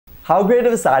How great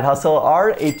of a side hustle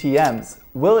are ATMs?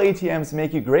 Will ATMs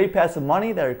make you great passive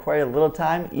money that require little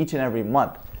time each and every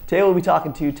month? Today we'll be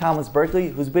talking to Berkley,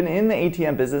 who's been in the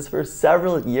ATM business for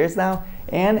several years now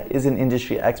and is an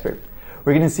industry expert.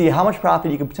 We're going to see how much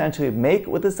profit you can potentially make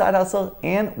with this side hustle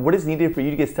and what is needed for you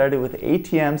to get started with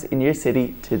ATMs in your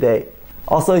city today.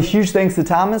 Also, a huge thanks to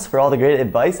Thomas for all the great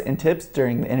advice and tips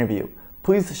during the interview.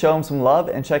 Please show him some love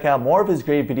and check out more of his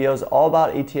great videos all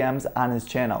about ATMs on his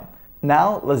channel.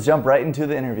 Now, let's jump right into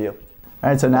the interview. All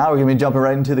right, so now we're going to be jumping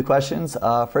right into the questions.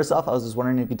 First off, I was just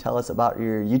wondering if you could tell us about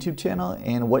your YouTube channel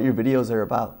and what your videos are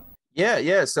about.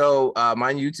 Yeah. So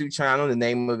my YouTube channel, the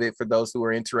name of it for those who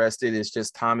are interested is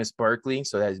just Thomas Berkley.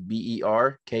 So that's Berkley.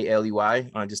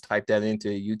 Just type that into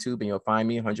YouTube and you'll find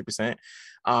me 100%.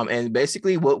 And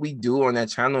basically what we do on that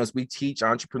channel is we teach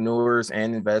entrepreneurs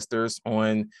and investors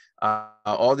on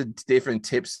all the different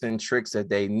tips and tricks that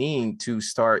they need to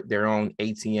start their own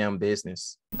ATM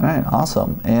business. All right,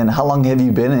 awesome. And how long have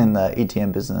you been in the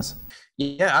ATM business?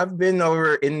 Yeah, I've been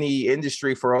over in the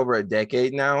industry for over a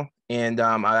decade now. And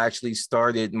I actually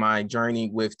started my journey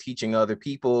with teaching other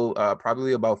people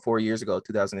probably about 4 years ago,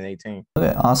 2018.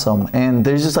 Okay, awesome. And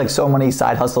there's just like so many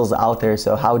side hustles out there.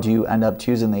 So how do you end up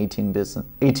choosing the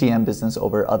ATM business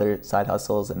over other side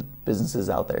hustles and businesses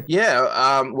out there?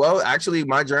 Yeah, well, actually,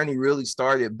 my journey really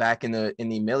started back in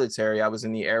the military. I was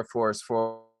in the Air Force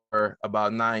for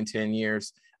about 9-10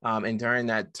 years. And during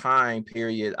that time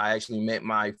period, I actually met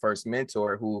my first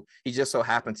mentor, who he just so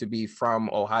happened to be from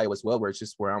Ohio as well, which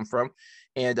is where I'm from.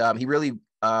 And he really,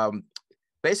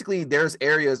 basically, there's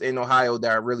areas in Ohio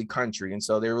that are really country. And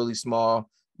so they're really small,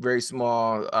 very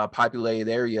small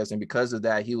populated areas. And because of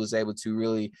that, he was able to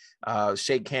really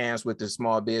shake hands with the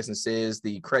small businesses,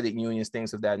 the credit unions,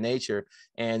 things of that nature.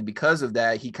 And because of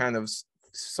that, he kind of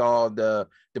saw the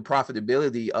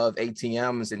profitability of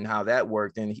ATMs and how that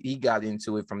worked, and he got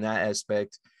into it from that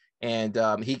aspect. And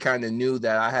he kind of knew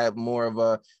that I had more of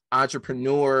a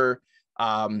entrepreneur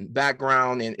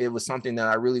background, and it was something that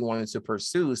I really wanted to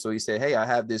pursue. So he said, "Hey, I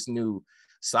have this new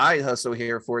side hustle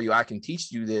here for you. I can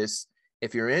teach you this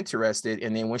if you're interested,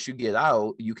 and then once you get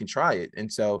out, you can try it."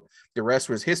 And so the rest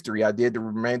was history. I did the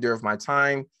remainder of my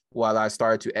time while I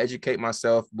started to educate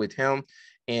myself with him.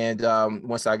 And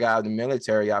once I got out of the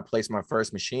military, I placed my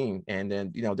first machine, and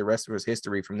then, the rest was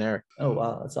history from there. Oh,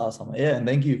 wow. That's awesome. Yeah. And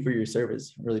thank you for your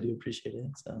service. Really do appreciate it.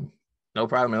 So. No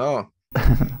problem at all.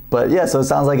 But yeah, so it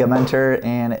sounds like a mentor,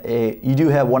 and you do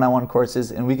have one-on-one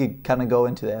courses, and we could kind of go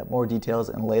into that more details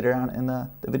and later on in the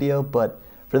video. But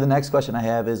for the next question I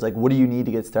have is like, what do you need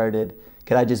to get started?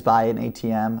 Could I just buy an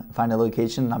ATM, find a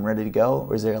location, and I'm ready to go?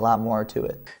 Or is there a lot more to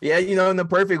it? Yeah, in the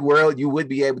perfect world, you would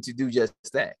be able to do just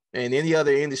that. In any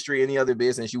other industry, any other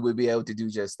business, you would be able to do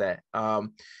just that.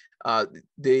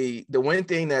 The one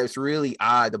thing that's really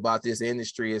odd about this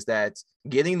industry is that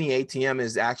getting the ATM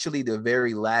is actually the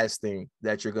very last thing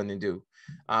that you're going to do.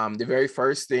 The very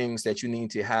first things that you need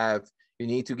to have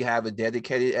a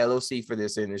dedicated LLC for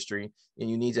this industry, and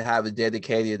you need to have a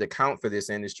dedicated account for this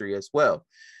industry as well.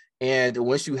 And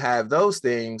once you have those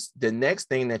things, the next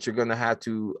thing that you're going to have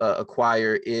to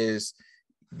acquire is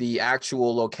the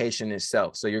actual location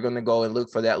itself. So you're going to go and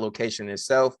look for that location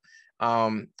itself.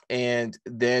 And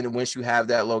then once you have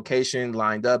that location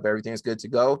lined up, everything's good to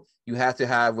go. You have to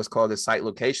have what's called a site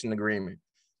location agreement,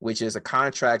 which is a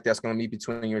contract that's going to be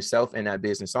between yourself and that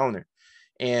business owner.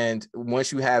 And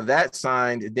once you have that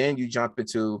signed, then you jump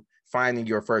into finding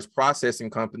your first processing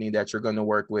company that you're going to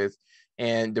work with.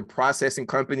 And the processing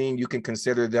company, you can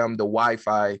consider them the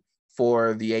Wi-Fi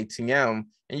for the ATM,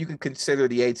 and you can consider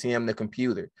the ATM the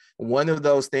computer. One of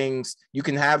those things, you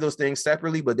can have those things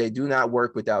separately, but they do not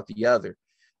work without the other.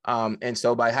 And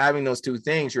so by having those two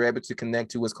things, you're able to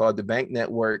connect to what's called the bank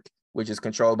network, which is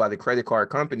controlled by the credit card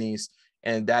companies.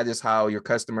 And that is how your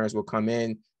customers will come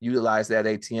in, utilize that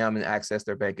ATM, and access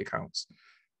their bank accounts.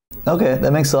 Okay,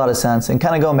 that makes a lot of sense. And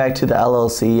kind of going back to the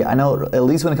LLC, I know at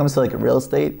least when it comes to like real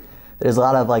estate, there's a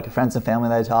lot of like friends and family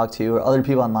that I talk to or other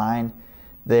people online.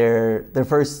 Their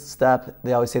first step,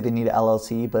 they always say they need an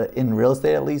LLC, but in real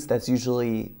estate at least, that's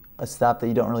usually a step that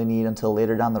you don't really need until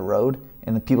later down the road.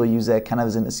 And the people use that kind of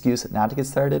as an excuse not to get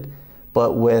started.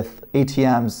 But with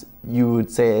ATMs, you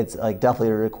would say it's like definitely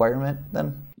a requirement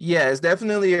then? Yeah, it's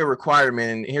definitely a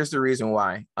requirement. And here's the reason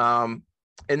why.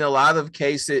 In a lot of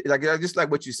cases, just like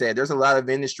what you said, there's a lot of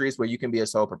industries where you can be a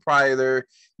sole proprietor.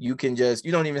 You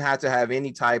don't even have to have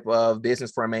any type of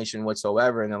business formation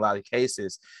whatsoever in a lot of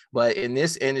cases. But in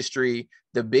this industry,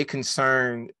 the big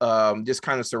concern just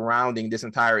kind of surrounding this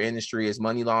entire industry is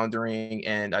money laundering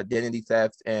and identity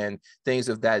theft and things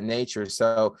of that nature.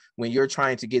 So when you're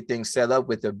trying to get things set up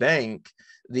with the bank,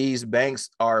 these banks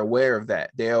are aware of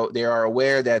that. They are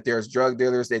aware that there's drug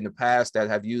dealers in the past that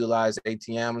have utilized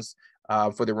ATMs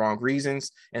for the wrong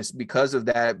reasons. And because of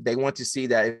that, they want to see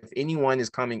that if anyone is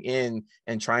coming in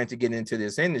and trying to get into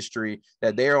this industry,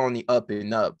 that they're on the up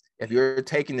and up. If you're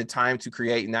taking the time to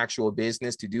create an actual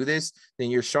business to do this, then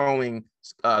you're showing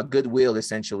goodwill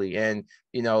essentially. And,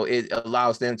 it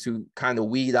allows them to kind of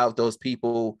weed out those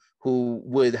people who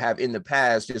would have in the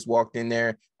past just walked in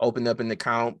there, opened up an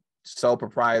account, sole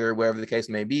proprietor, whatever the case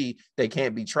may be. They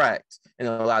can't be tracked in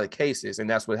a lot of cases. And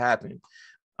that's what happened.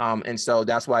 And so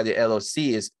that's why the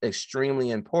LLC is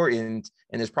extremely important,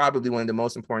 and is probably one of the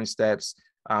most important steps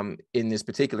in this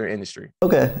particular industry.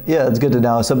 Okay, yeah, it's good to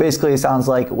know. So basically, it sounds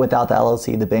like without the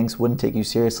LLC, the banks wouldn't take you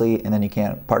seriously, and then you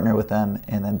can't partner with them,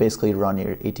 and then basically run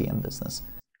your ATM business.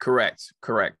 Correct.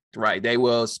 Right. They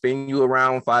will spin you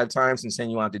around 5 times and send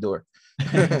you out the door.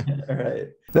 All right.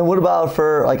 Then what about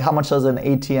for how much does an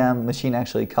ATM machine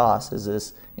actually cost? Is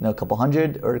this a couple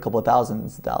hundred or a couple of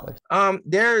thousands of dollars?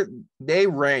 They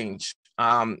range.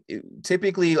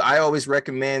 Typically, I always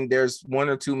recommend there's 1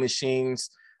 or 2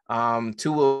 machines, 2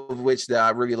 of which that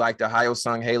I really like, the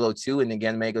Hyosung Halo 2 and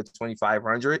again Mega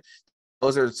 2500.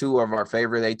 Those are 2 of our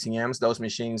favorite ATMs. Those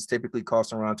machines typically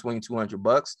cost around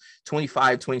 $2,200,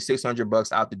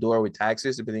 $2,600 out the door with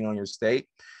taxes, depending on your state.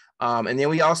 And then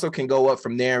we also can go up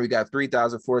from there. We got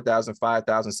 $3,000, $4,000, $5,000,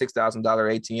 $6,000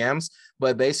 ATMs.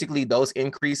 But basically, those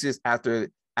increases after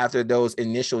those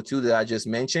initial 2 that I just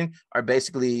mentioned are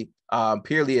basically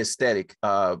purely aesthetic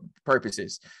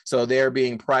purposes. So they're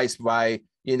being priced by,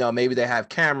 maybe they have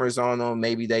cameras on them,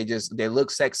 maybe they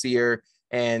look sexier.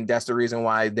 And that's the reason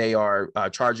why they are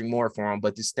charging more for them.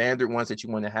 But the standard ones that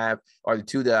you want to have are the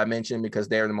 2 that I mentioned, because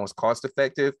they're the most cost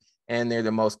effective and they're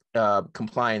the most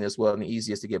compliant as well and the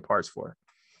easiest to get parts for.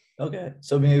 Okay.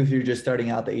 So maybe if you're just starting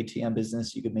out the ATM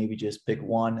business, you could maybe just pick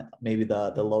one, maybe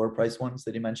the lower price ones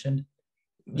that you mentioned.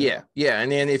 Yeah.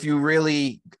 And then if you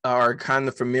really are kind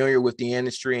of familiar with the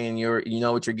industry and you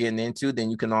know what you're getting into,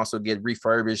 then you can also get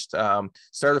refurbished,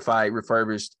 certified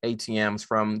refurbished ATMs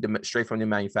straight from the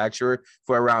manufacturer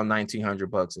for around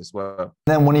 $1,900 as well.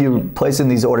 Then when you placing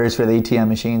these orders for the ATM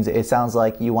machines, it sounds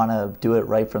like you want to do it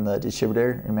right from the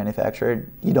distributor or manufacturer.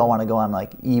 You don't want to go on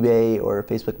eBay or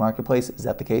Facebook Marketplace. Is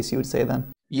that the case, you would say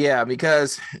then? Yeah,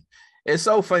 because it's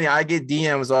so funny. I get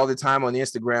DMs all the time on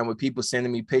Instagram with people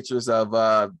sending me pictures of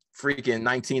freaking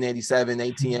 1987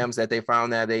 ATMs that they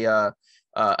found at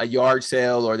a yard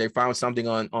sale, or they found something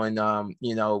on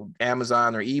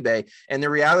Amazon or eBay. And the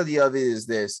reality of it is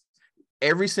this: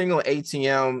 every single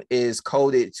ATM is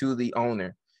coded to the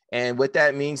owner, and what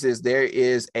that means is there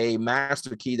is a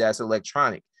master key that's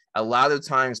electronic. A lot of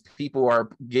times people are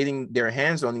getting their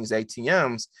hands on these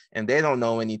ATMs and they don't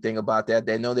know anything about that.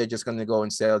 They know they're just going to go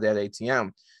and sell that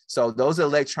ATM. So those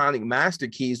electronic master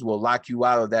keys will lock you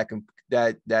out of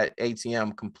that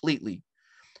ATM completely.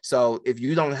 So if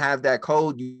you don't have that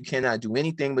code, you cannot do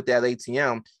anything with that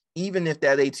ATM, even if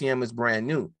that ATM is brand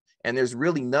new. And there's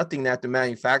really nothing that the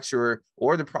manufacturer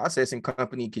or the processing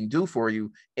company can do for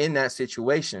you in that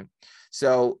situation.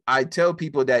 So I tell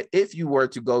people that if you were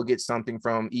to go get something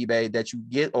from eBay, that you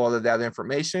get all of that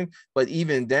information. But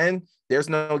even then, there's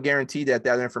no guarantee that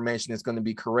that information is going to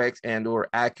be correct and or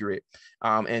accurate.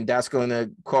 And that's going to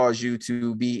cause you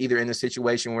to be either in a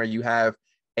situation where you have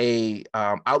a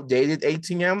outdated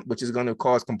ATM, which is going to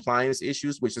cause compliance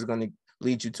issues, which is going to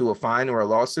lead you to a fine or a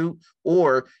lawsuit,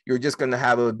 or you're just going to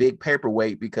have a big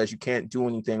paperweight because you can't do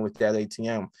anything with that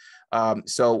ATM.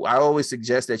 So I always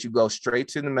suggest that you go straight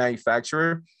to the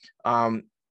manufacturer.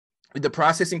 The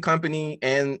processing company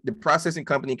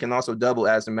can also double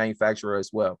as the manufacturer as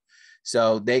well.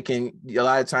 So they can, a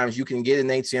lot of times you can get an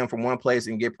ATM from one place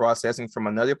and get processing from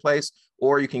another place,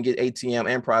 or you can get ATM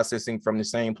and processing from the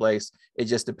same place. It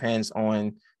just depends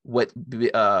on what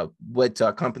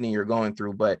company you're going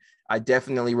through. But I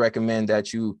definitely recommend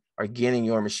that you are getting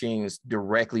your machines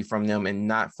directly from them and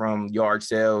not from yard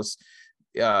sales,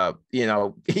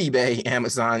 eBay,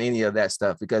 Amazon, any of that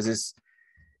stuff, because it's,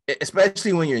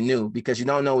 especially when you're new, because you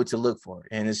don't know what to look for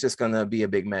and it's just going to be a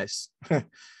big mess.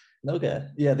 Okay.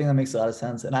 Yeah, I think that makes a lot of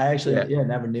sense. And I actually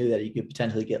never knew that you could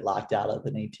potentially get locked out of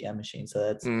an ATM machine. So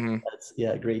that's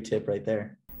a great tip right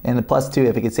there. And plus too,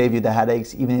 if it could save you the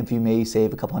headaches, even if you may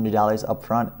save a couple $100s up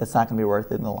front, it's not going to be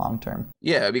worth it in the long term.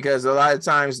 Yeah, because a lot of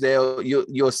times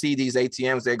you'll see these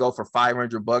ATMs, they go for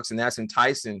 $500, and that's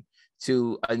enticing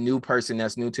to a new person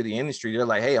that's new to the industry. They're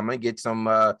like, hey, I'm going to get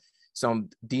some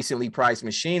decently priced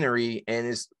machinery.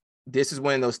 And this is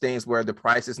one of those things where the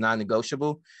price is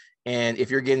non-negotiable. And if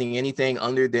you're getting anything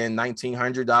under than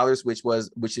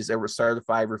 $1,900, which is a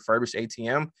certified refurbished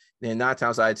ATM, then 9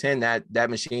 times out of 10, that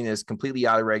machine is completely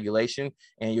out of regulation,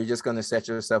 and you're just going to set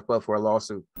yourself up for a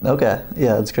lawsuit. Okay,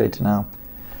 yeah, that's great to know.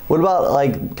 What about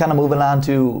like kind of moving on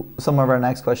to some of our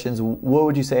next questions? What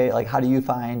would you say, like, how do you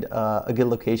find a good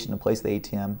location to place the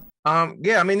ATM?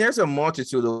 Yeah, I mean, there's a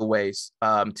multitude of ways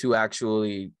to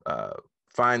actually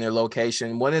find their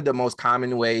location. One of the most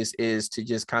common ways is to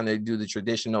just kind of do the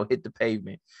traditional hit the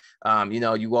pavement.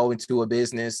 You go into a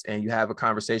business and you have a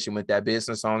conversation with that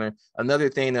business owner. Another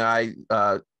thing that I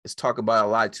talk about a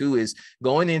lot too is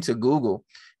going into Google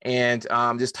and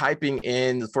just typing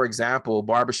in, for example,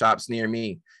 barbershops near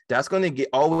me. That's going to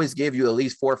always give you at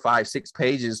least 4, 5, 6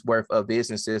 pages worth of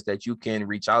businesses that you can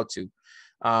reach out to.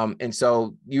 And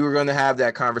so you're going to have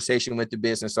that conversation with the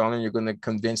business owner. You're going to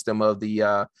convince them of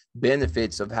the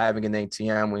benefits of having an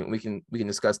ATM. We can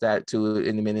discuss that too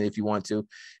in a minute if you want to.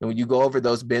 And when you go over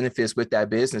those benefits with that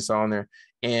business owner,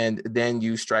 and then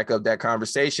you strike up that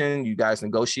conversation, you guys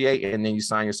negotiate, and then you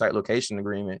sign your site location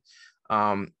agreement.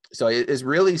 So it's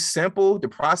really simple. The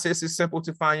process is simple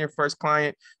to find your first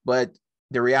client, but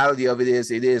the reality of it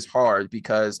is hard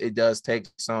because it does take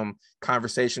some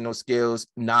conversational skills,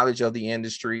 knowledge of the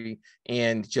industry,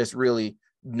 and just really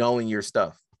knowing your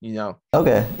stuff,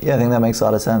 Okay, yeah, I think that makes a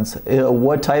lot of sense.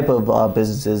 What type of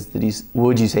businesses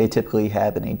would you say typically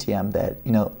have an ATM that,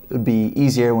 would be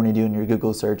easier when you're doing your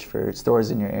Google search for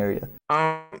stores in your area?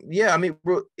 Yeah, I mean,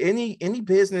 any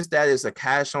business that is a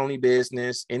cash only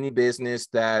business, any business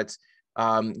that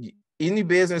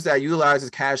utilizes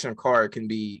cash and card can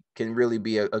really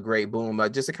be a great boom.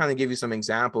 Just to kind of give you some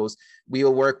examples, we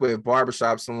will work with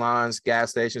barbershops, salons, gas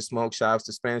stations, smoke shops,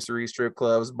 dispensaries, strip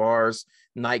clubs, bars,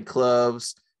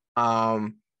 nightclubs,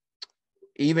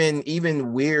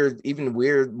 even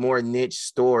weird, more niche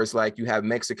stores. Like you have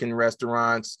Mexican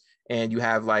restaurants, and you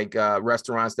have like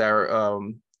restaurants that are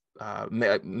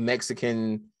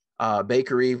Mexican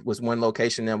bakery was one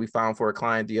location that we found for a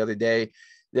client the other day.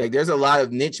 Like there's a lot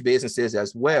of niche businesses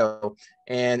as well.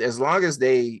 And as long as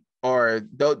they are,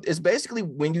 though, it's basically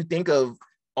when you think of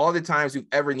all the times you've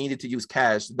ever needed to use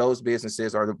cash, those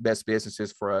businesses are the best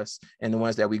businesses for us and the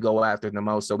ones that we go after the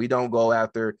most. So we don't go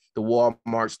after the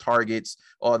Walmarts, Targets,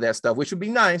 all that stuff, which would be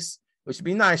nice.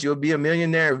 You'll be a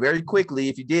millionaire very quickly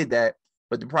if you did that.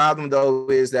 But the problem, though,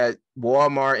 is that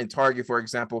Walmart and Target, for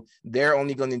example, they're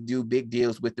only going to do big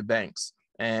deals with the banks.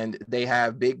 And they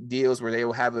have big deals where they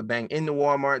will have a bank in the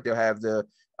Walmart. They'll have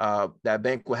that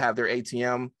bank will have their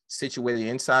ATM situated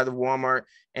inside of Walmart.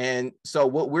 And so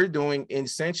what we're doing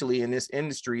essentially in this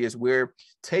industry is we're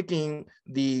taking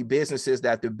the businesses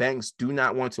that the banks do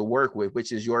not want to work with,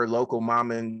 which is your local mom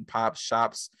and pop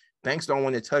shops. Banks don't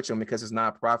want to touch them because it's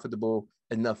not profitable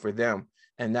enough for them.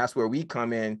 And that's where we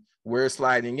come in. We're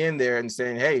sliding in there and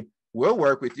saying, hey, we'll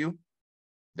work with you.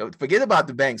 Don't forget about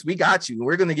the banks. We got you.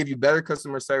 We're going to give you better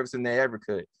customer service than they ever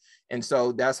could. And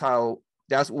so that's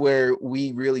where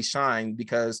we really shine,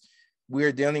 because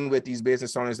we're dealing with these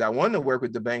business owners that want to work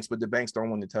with the banks, but the banks don't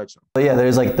want to touch them. But yeah,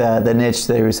 there's like the niche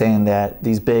they were saying that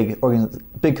these big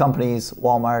companies,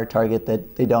 Walmart, Target,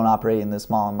 that they don't operate in the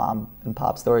small mom and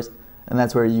pop stores. And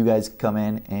that's where you guys come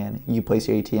in and you place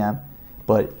your ATM.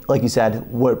 But like you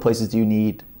said, what places do you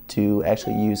need to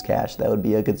actually use cash? That would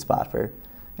be a good spot for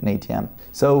an ATM.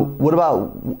 So what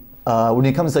about when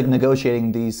it comes to like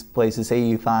negotiating these places? Say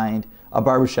you find a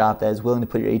barbershop that is willing to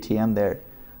put your ATM there.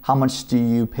 How much do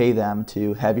you pay them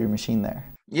to have your machine there?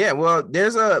 Yeah, well,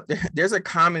 there's a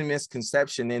common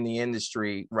misconception in the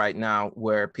industry right now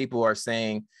where people are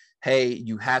saying, hey,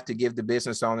 you have to give the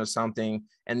business owner something.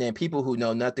 And then people who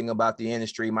know nothing about the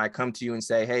industry might come to you and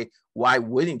say, hey, why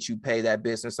wouldn't you pay that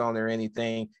business owner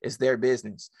anything? It's their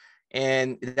business.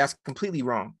 And that's completely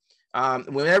wrong.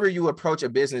 Whenever you approach a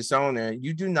business owner,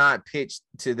 you do not pitch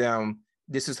to them,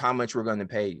 this is how much we're going to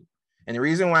pay you. And the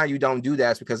reason why you don't do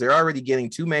that is because they're already getting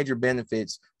two major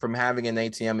benefits from having an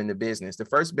ATM in the business. The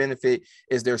first benefit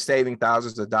is they're saving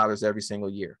thousands of dollars every single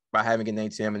year by having an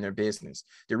ATM in their business.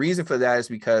 The reason for that is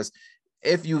because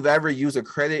if you've ever used a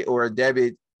credit or a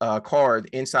debit card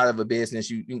inside of a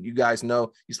business, you guys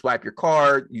know you swipe your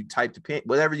card, you type the PIN,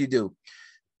 whatever you do,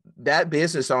 that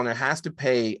business owner has to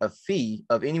pay a fee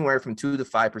of anywhere from 2 to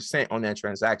 5% on that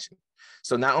transaction.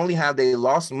 So not only have they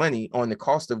lost money on the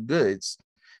cost of goods,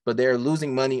 but they're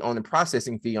losing money on the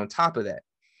processing fee on top of that.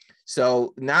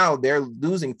 So now they're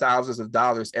losing thousands of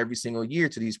dollars every single year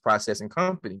to these processing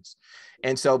companies.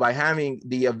 And so by having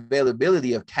the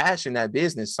availability of cash in that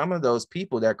business, some of those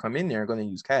people that come in there are going to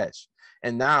use cash.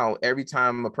 And now every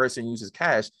time a person uses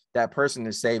cash, that person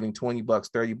is saving 20 bucks,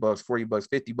 30 bucks, 40 bucks,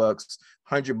 50 bucks,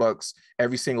 100 bucks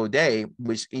every single day,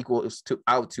 which equals to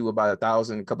about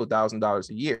a couple $1,000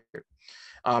 a year.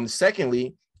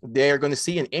 Secondly, they're going to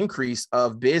see an increase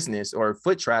of business or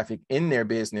foot traffic in their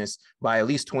business by at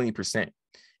least 20%.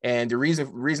 And the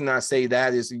reason I say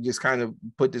that is you just kind of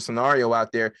put the scenario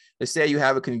out there. Let's say you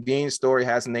have a convenience store, it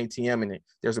has an ATM in it.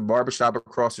 There's a barbershop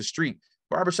across the street.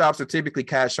 Barbershops are typically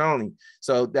cash only.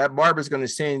 So that barber is going to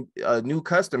send a new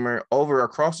customer over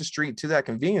across the street to that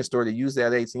convenience store to use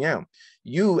that ATM.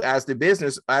 You as the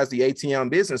ATM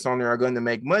business owner are going to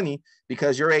make money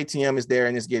because your ATM is there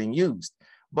and it's getting used.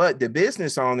 But the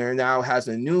business owner now has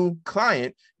a new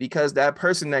client because that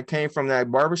person that came from that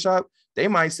barbershop, they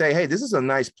might say, hey, this is a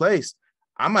nice place.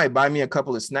 I might buy me a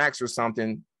couple of snacks or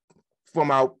something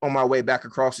on my way back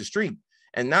across the street.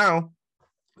 And now,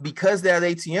 because that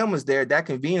ATM was there, that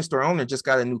convenience store owner just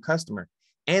got a new customer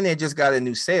and they just got a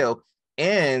new sale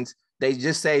and they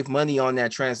just saved money on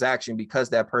that transaction because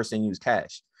that person used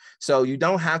cash. So you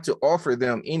don't have to offer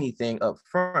them anything up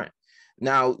front.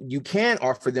 Now, you can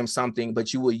offer them something,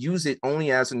 but you will use it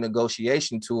only as a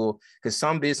negotiation tool because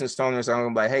some business owners are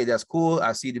going to be like, hey, that's cool.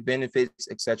 I see the benefits,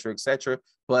 et cetera, et cetera.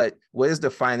 But what is the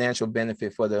financial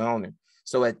benefit for the owner?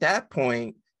 So at that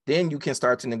point, then you can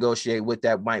start to negotiate what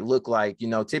that might look like.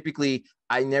 Typically,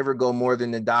 I never go more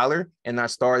than $1 and I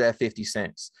start at 50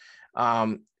 cents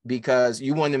because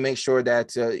you want to make sure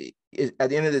that at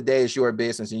the end of the day, it's your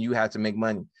business and you have to make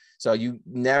money. So you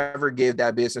never give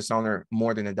that business owner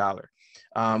more than $1.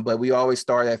 But we always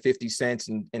start at 50 cents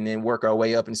and then work our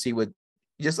way up and see what,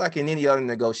 just like in any other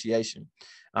negotiation.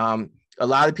 A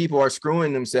lot of people are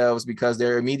screwing themselves because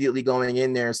they're immediately going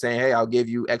in there saying, hey, I'll give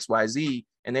you X, Y, Z.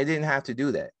 And they didn't have to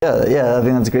do that. Yeah, I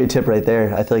think that's a great tip right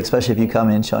there. I feel like especially if you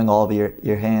come in showing all of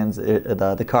your hands,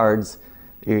 the cards,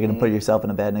 you're going to put yourself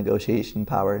in a bad negotiation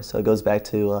power. So it goes back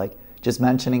to like just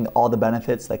mentioning all the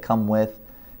benefits that come with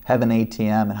having an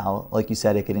ATM and how, like you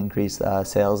said, it could increase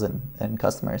sales and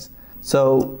customers.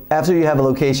 So after you have a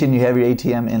location, you have your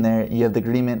ATM in there, you have the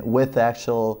agreement with the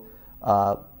actual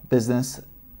business.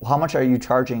 How much are you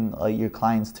charging your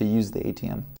clients to use the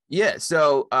ATM? Yeah,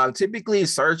 so typically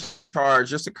surcharge,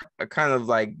 just to kind of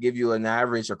like give you an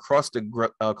average across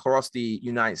the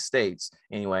United States.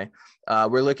 Anyway,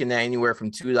 we're looking at anywhere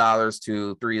from $2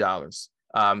 to $3.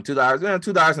 $2 and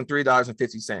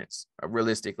 $3.50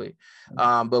 realistically.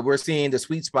 But we're seeing the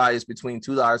sweet spot is between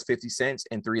 $2.50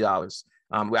 and $3.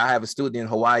 I have a student in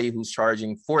Hawaii who's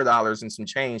charging $4 and some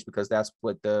change because that's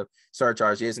what the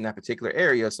surcharge is in that particular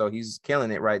area. So he's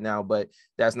killing it right now, but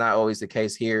that's not always the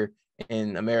case here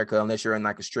in America, unless you're in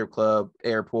like a strip club,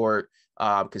 airport,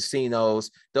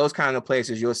 casinos, those kind of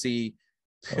places. You'll see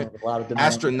a lot of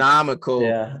astronomical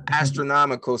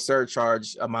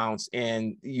surcharge amounts,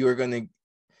 and you're going to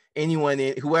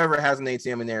whoever has an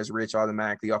ATM in there is rich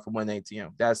automatically off of one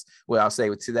ATM. That's what I'll say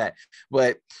to that.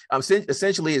 But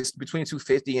essentially, it's between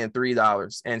 $2.50 and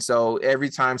 $3. And so every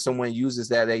time someone uses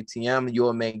that ATM,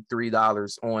 you'll make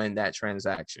 $3 on that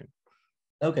transaction.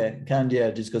 Okay, kind of,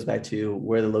 it just goes back to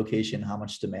where the location, how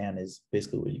much demand is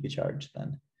basically what you could charge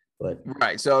then. But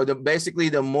right, so the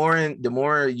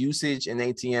more usage an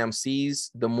ATM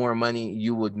sees, the more money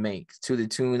you would make, to the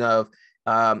tune of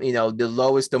the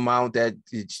lowest amount that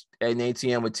an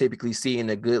ATM would typically see in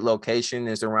a good location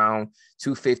is around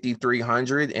 $250,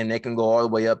 $300, and they can go all the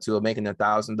way up to making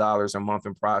 $1,000 a month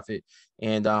in profit.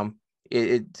 And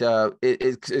it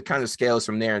kind of scales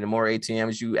from there. And the more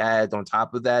ATMs you add on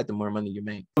top of that, the more money you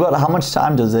make. But how much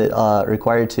time does it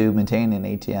require to maintain an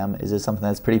ATM? Is it something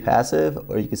that's pretty passive,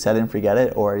 or you can set it and forget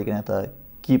it, or are you gonna have to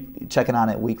keep checking on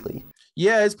it weekly?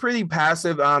 Yeah, it's pretty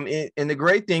passive. And the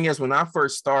great thing is when I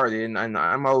first started, and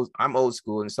I'm old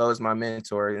school, and so is my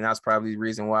mentor, and that's probably the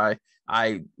reason why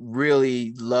I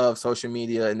really love social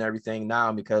media and everything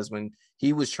now, because when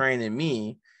he was training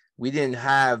me, we didn't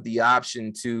have the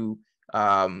option to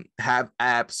have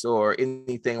apps or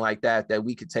anything like that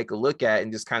we could take a look at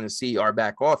and just kind of see our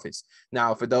back office.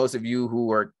 Now, for those of you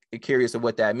who are curious of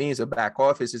what that means, a back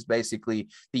office is basically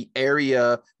the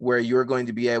area where you're going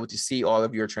to be able to see all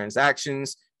of your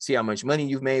transactions, see how much money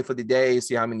you've made for the day,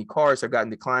 see how many cars have gotten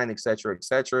declined, et cetera, et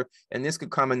cetera. And this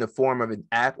could come in the form of an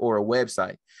app or a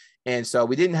website. And so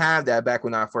we didn't have that back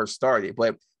when I first started,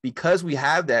 but because we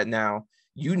have that now,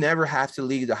 you never have to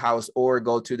leave the house or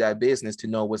go to that business to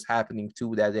know what's happening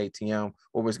to that ATM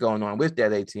or what's going on with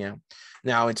that ATM.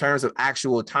 Now, in terms of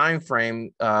actual time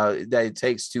frame that it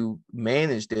takes to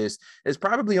manage this, it's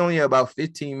probably only about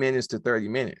 15 minutes to 30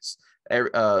 minutes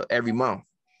every month.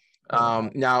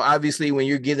 Now, obviously, when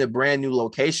you're getting a brand new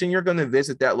location, you're going to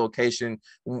visit that location,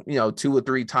 2 or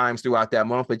 3 times throughout that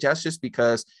month. But that's just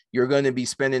because you're going to be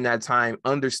spending that time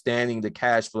understanding the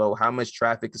cash flow, how much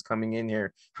traffic is coming in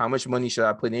here, how much money should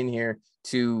I put in here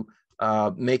to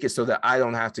make it so that I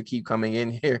don't have to keep coming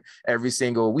in here every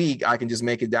single week. I can just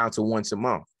make it down to once a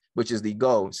month, which is the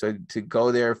goal. So to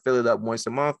go there, fill it up once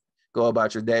a month, go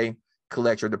about your day,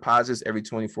 collect your deposits every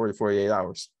 24 to 48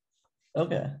 hours.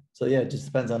 Okay. So yeah, it just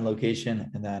depends on location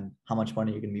and then how much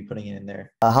money you're going to be putting in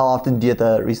there. How often do you have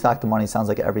to restock the money? Sounds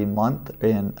like every month.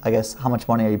 And I guess how much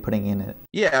money are you putting in it?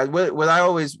 Yeah. What I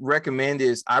always recommend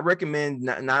is I recommend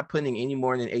not putting any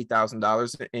more than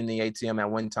 $8,000 in the ATM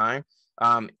at one time.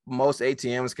 Most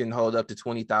ATMs can hold up to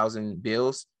 20,000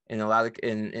 bills in a lot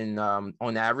of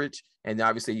on average. And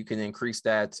obviously you can increase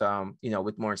that,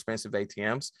 with more expensive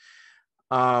ATMs.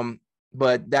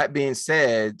 But that being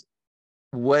said,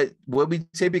 what we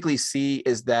typically see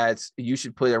is that you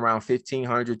should put around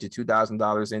 $1,500 to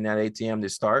 $2,000 in that ATM to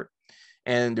start.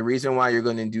 And the reason why you're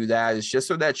going to do that is just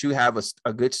so that you have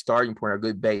a good starting point, a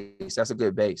good base. That's a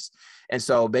good base. And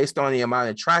so based on the amount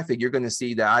of traffic, you're going to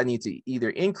see that I need to either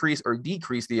increase or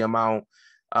decrease the amount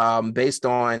based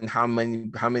on how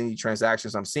many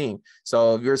transactions I'm seeing.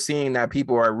 So if you're seeing that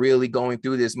people are really going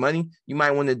through this money, you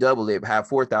might want to double it, have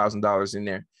 $4,000 in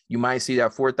there. You might see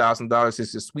that $4,000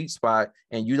 is the sweet spot,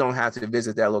 and you don't have to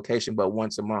visit that location but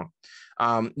once a month.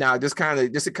 Now, just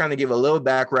to kind of give a little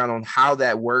background on how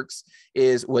that works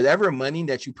is whatever money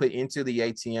that you put into the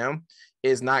ATM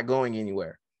is not going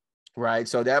anywhere, right?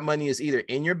 So that money is either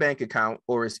in your bank account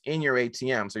or it's in your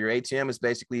ATM. So your ATM is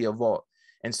basically a vault.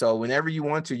 And so whenever you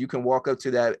want to, you can walk up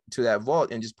to that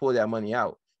vault and just pull that money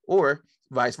out, or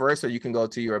vice versa. You can go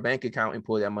to your bank account and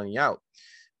pull that money out.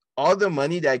 All the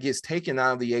money that gets taken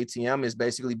out of the ATM is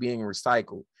basically being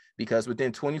recycled, because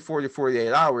within 24 to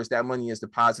 48 hours, that money is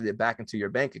deposited back into your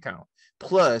bank account,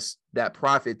 plus that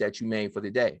profit that you made for the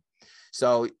day.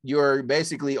 So you're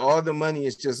basically, all the money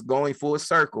is just going full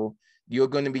circle. You're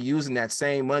going to be using that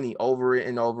same money over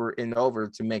and over and over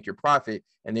to make your profit.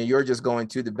 And then you're just going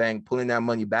to the bank, pulling that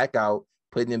money back out,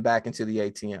 putting it back into the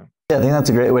ATM. Yeah, I think that's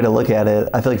a great way to look at it.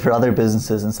 I feel like for other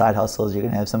businesses and side hustles, you're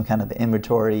going to have some kind of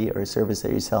inventory or service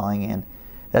that you're selling, and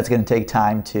that's going to take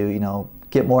time to,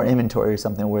 get more inventory or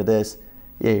something, where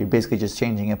you're basically just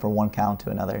changing it from one account to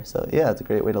another. So yeah, it's a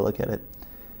great way to look at it.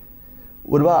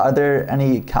 What about, are there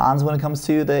any cons when it comes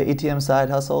to the ATM side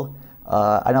hustle?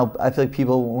 I feel like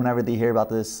people, whenever they hear about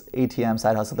this ATM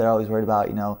side hustle, they're always worried about,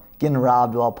 getting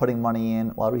robbed while putting money in,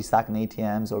 while restocking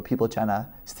ATMs, or people trying to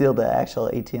steal the actual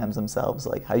ATMs themselves,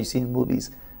 like how you see in movies.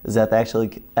 Is that the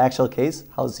actual case?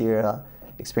 How's your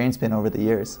experience been over the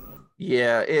years?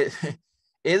 Yeah,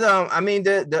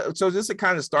 so just to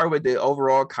kind of start with the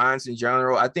overall cons in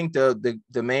general, I think the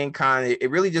main con, it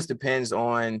really just depends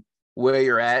on where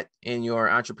you're at in your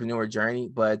entrepreneur journey.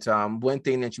 But one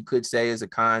thing that you could say as a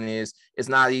con is it's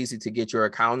not easy to get your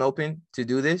account open to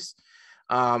do this.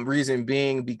 Reason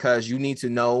being because you need to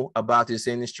know about this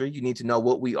industry. You need to know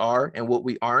what we are and what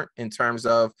we aren't in terms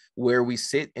of where we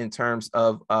sit in terms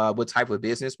of what type of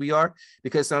business we are,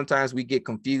 because sometimes we get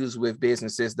confused with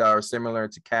businesses that are similar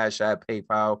to Cash App,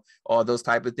 PayPal, all those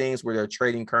type of things where they're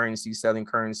trading currencies, selling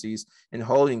currencies, and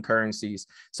holding currencies.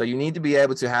 So you need to be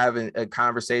able to have a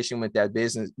conversation with that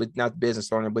business, but not the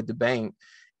business owner, but the bank,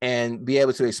 and be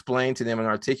able to explain to them and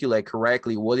articulate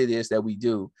correctly what it is that we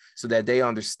do, so that they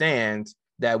understand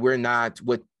that we're not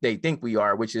what they think we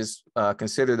are, which is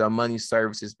considered a money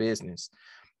services business.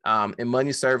 In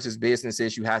money services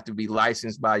businesses, you have to be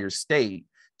licensed by your state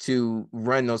to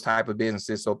run those type of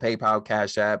businesses. So PayPal,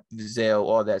 Cash App, Zelle,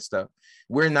 all that stuff.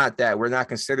 We're not that. We're not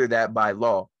considered that by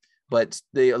law. But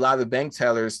a lot of bank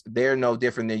tellers, they're no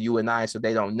different than you and I, so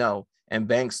they don't know. And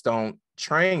banks don't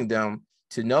train them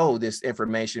to know this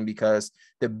information, because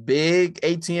the big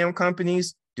ATM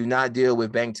companies do not deal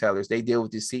with bank tellers. They deal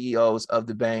with the CEOs of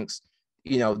the banks,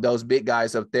 those big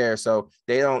guys up there. So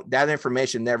that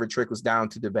information never trickles down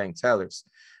to the bank tellers.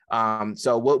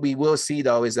 So what we will see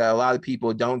though, is that a lot of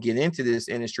people don't get into this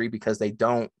industry because they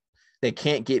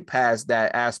can't get past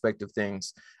that aspect of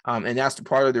things. And that's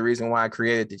part of the reason why I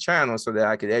created the channel, so that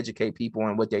I could educate people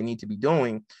on what they need to be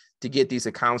doing to get these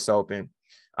accounts open.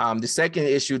 The second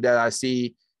issue that I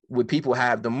see what people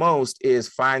have the most is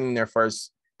finding their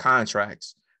first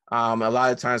contracts. A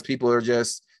lot of times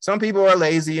some people are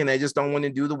lazy and they just don't want to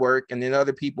do the work. And then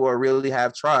other people really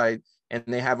have tried and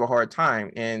they have a hard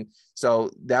time. And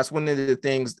so that's one of the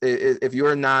things, if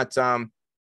you're not an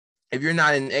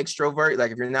extrovert,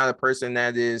 like if you're not a person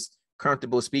that is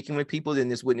comfortable speaking with people, then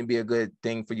this wouldn't be a good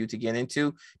thing for you to get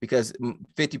into, because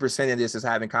 50% of this is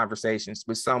having conversations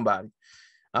with somebody.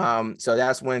 So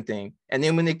that's one thing. And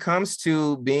then when it comes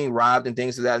to being robbed and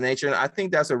things of that nature, I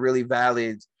think that's a really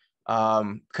valid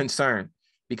concern,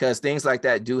 because things like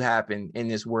that do happen in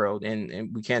this world,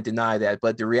 and we can't deny that.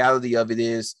 But the reality of it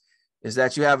is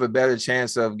that you have a better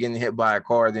chance of getting hit by a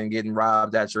car than getting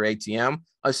robbed at your ATM,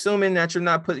 assuming that you're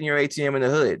not putting your ATM in the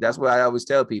hood. That's what I always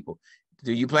tell people.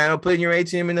 Do you plan on putting your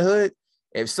ATM in the hood?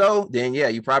 If so, then yeah,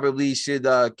 you probably should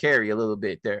carry a little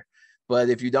bit there. But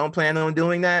if you don't plan on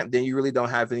doing that, then you really don't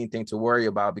have anything to worry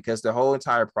about, because the whole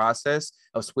entire process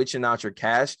of switching out your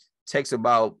cash takes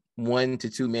about 1 to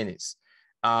 2 minutes.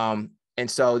 And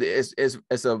so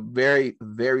it's a very,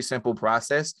 very simple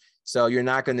process. So you're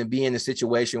not going to be in a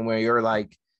situation where you're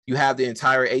like, you have the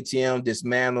entire ATM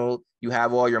dismantled, you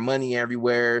have all your money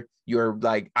everywhere, you're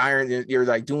like you're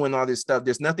like doing all this stuff.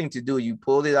 There's nothing to do. You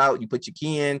pulled it out, you put your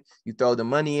key in, you throw the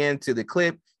money into the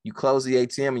clip, you close the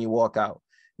ATM and you walk out.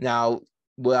 Now,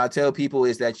 what I tell people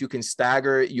is that you can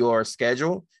stagger your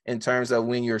schedule in terms of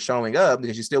when you're showing up,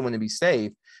 because you still want to be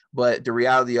safe. But the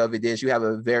reality of it is you have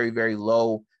a very, very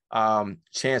low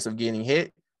chance of getting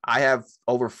hit. I have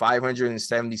over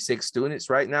 576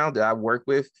 students right now that I work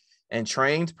with and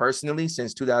trained personally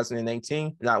since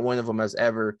 2018. Not one of them has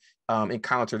ever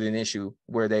encountered an issue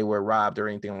where they were robbed or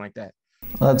anything like that.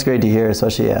 Well, that's great to hear,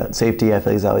 especially safety, I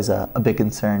feel, is always a big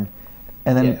concern.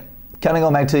 And then kind of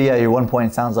going back to your one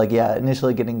point, it sounds like,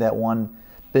 initially getting that one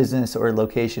business or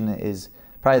location is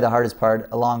probably the hardest part,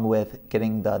 along with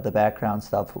getting the background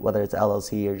stuff, whether it's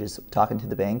LLC or just talking to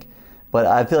the bank. But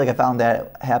I feel like I found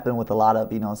that happen with a lot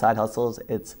of, side hustles.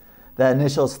 It's the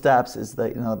initial steps is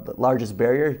the largest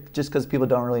barrier, just because people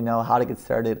don't really know how to get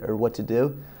started or what to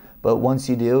do. But once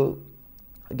you do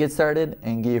get started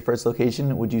and get your first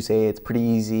location, would you say it's pretty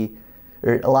easy,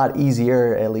 or a lot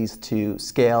easier at least, to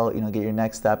scale, get your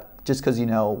next step, just because you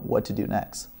know what to do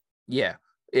next? Yeah,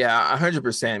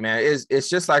 100%, man. It's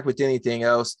just like with anything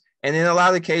else. And in a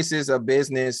lot of cases of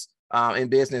business, in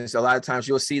business, a lot of times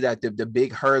you'll see that the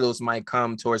big hurdles might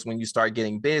come towards when you start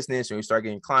getting business or you start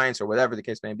getting clients or whatever the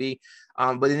case may be.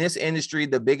 But in this industry,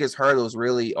 the biggest hurdles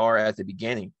really are at the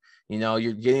beginning.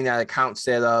 You're getting that account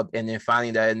set up and then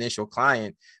finding that initial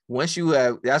client. Once you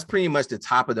have, that's pretty much the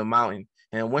top of the mountain.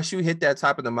 And once you hit that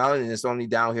top of the mountain, it's only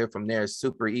down here from there. It's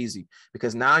super easy,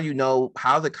 because now you know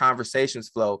how the conversations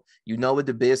flow. You know what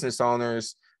the business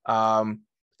owners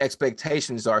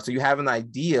expectations are. So you have an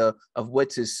idea of what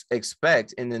to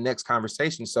expect in the next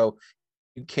conversation. So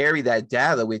you carry that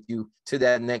data with you to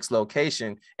that next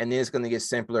location, and then it's going to get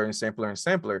simpler and simpler and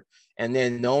simpler. And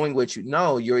then knowing what you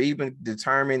know, you're even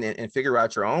determined and figure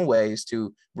out your own ways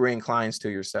to bring clients to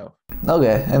yourself.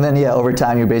 Okay. And then, over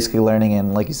time, you're basically learning,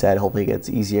 and like you said, hopefully it gets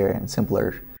easier and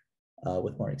simpler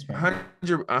with more experience.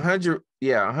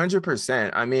 100%.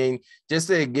 I mean, just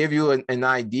to give you an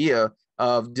idea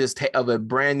of of a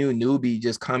brand new newbie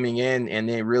just coming in and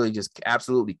then really just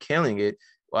absolutely killing it.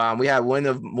 We have one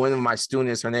of my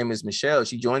students. Her name is Michelle.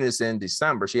 She joined us in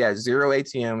December. She had 0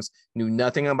 ATMs, knew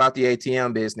nothing about the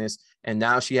ATM business, and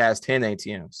now she has 10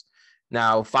 ATMs.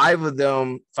 Now, five of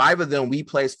them we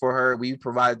placed for her. We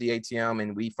provided the ATM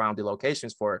and we found the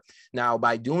locations for her. Now,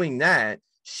 by doing that,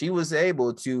 she was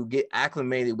able to get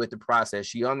acclimated with the process.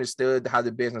 She understood how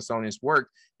the business owners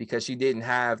worked, because she didn't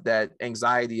have that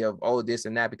anxiety of, oh, this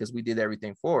and that, because we did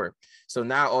everything for her. So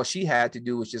now all she had to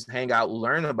do was just hang out,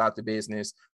 learn about the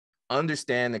business,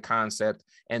 understand the concept.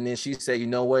 And then she said, you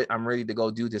know what, I'm ready to go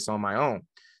do this on my own.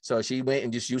 So she went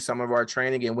and just used some of our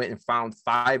training and went and found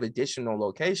 5 additional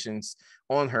locations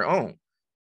on her own.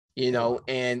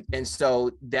 And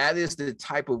so that is the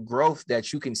type of growth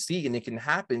that you can see, and it can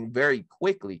happen very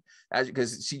quickly,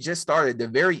 because she just started the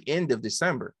very end of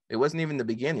December. It wasn't even the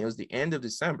beginning, it was the end of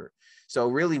December. So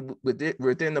really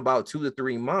within about 2 to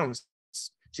 3 months,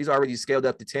 she's already scaled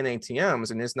up to 10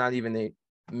 ATMs, and it's not even the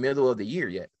middle of the year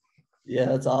yet. Yeah,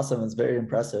 that's awesome. It's very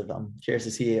impressive. I'm curious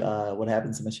to see what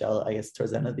happens to Michelle, I guess,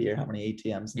 towards the end of the year, how many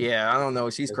ATMs. Yeah, I don't know.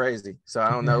 She's crazy. So I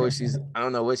don't know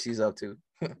what she's up to.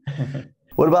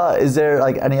 What about, is there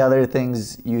like any other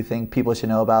things you think people should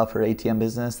know about for ATM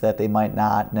business that they might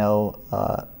not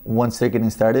know once they're getting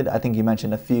started? I think you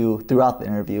mentioned a few throughout the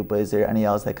interview, but is there any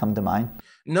else that come to mind?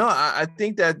 No, I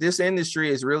think that this industry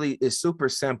is super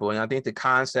simple. And I think the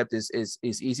concept is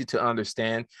easy to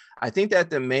understand. I think that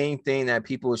the main thing that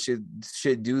people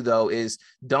should do, though, is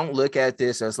don't look at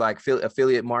this as like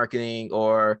affiliate marketing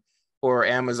or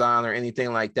Amazon or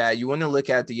anything like that. You want to look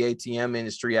at the ATM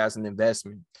industry as an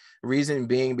investment. Reason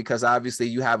being, because obviously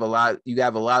you have a lot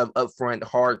of upfront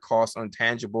hard costs on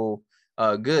tangible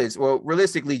goods. Well,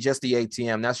 realistically, just the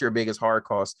ATM, that's your biggest hard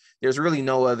cost. There's really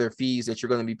no other fees that you're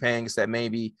going to be paying, except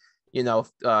maybe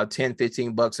 $10,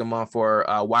 $15 a month for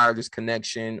a wireless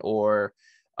connection, or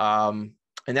and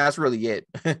that's really it.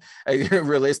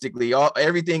 Realistically,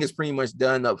 everything is pretty much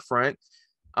done up front.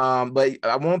 But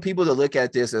I want people to look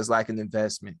at this as like an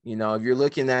investment. If you're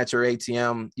looking at your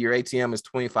ATM is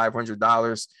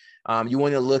 $2,500. You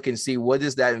want to look and see, what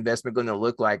is that investment going to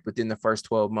look like within the first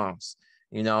 12 months?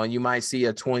 And you might see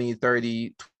a 20 to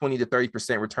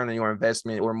 30% return on your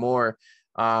investment or more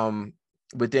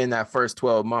within that first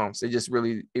 12 months. It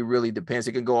really depends.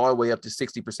 It can go all the way up to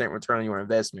 60% return on your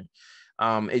investment.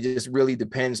 It just really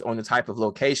depends on the type of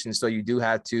location. So you do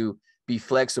have to be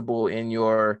flexible in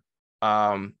your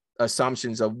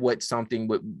assumptions of what something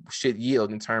should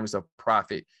yield in terms of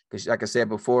profit. Because like I said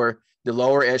before, the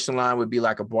lower echelon would be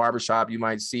like a barbershop. You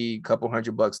might see a couple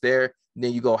 $100 there. And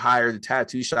then you go higher, the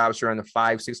tattoo shops are in the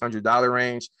 $500-$600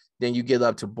 range. Then you get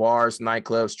up to bars,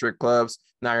 nightclubs, strip clubs.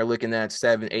 Now you're looking at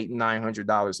 $700, $800,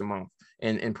 $900 a month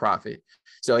in profit.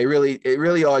 So it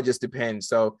really all just depends.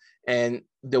 So, and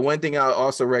the one thing I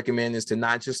also recommend is to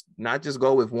not just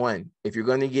go with one. If you're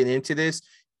going to get into this,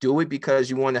 do it because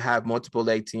you want to have multiple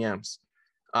ATMs,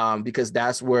 because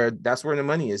that's where the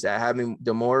money is at. Having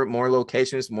the more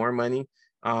locations, more money.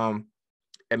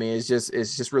 I mean, it's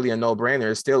just really a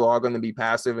no-brainer. It's still all going to be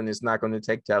passive, and it's not going to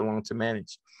take that long to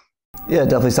manage. Yeah, it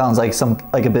definitely sounds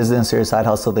like a business or a side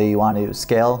hustle that you want to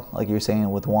scale, like you're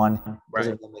saying with one. Right.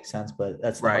 Doesn't really make sense, but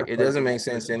that's right. It doesn't make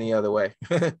sense any other way.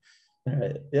 All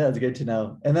right. Yeah, it's good to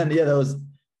know. And then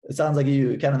it sounds like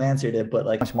you kind of answered it, but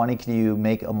like, how much money can you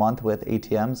make a month with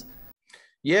ATMs?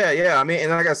 Yeah. I mean,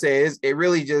 and like I said, it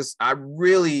really just, I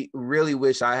really, really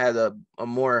wish I had a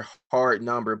more hard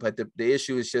number, but the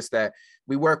issue is just that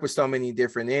we work with so many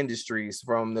different industries,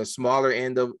 from the smaller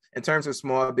end in terms of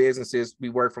small businesses. We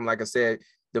work from, like I said,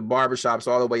 the barbershops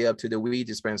all the way up to the weed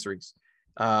dispensaries.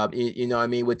 You know what I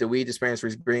mean? With the weed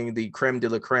dispensaries, bring the creme de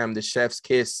la creme, the chef's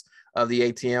kiss of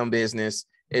the ATM business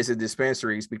is the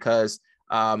dispensaries, because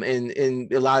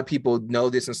and a lot of people know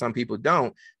this and some people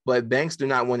don't, but banks do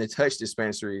not want to touch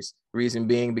dispensaries. Reason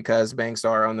being because banks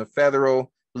are on the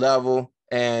federal level,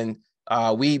 and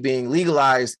weed being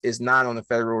legalized is not on the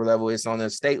federal level, it's on the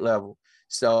state level.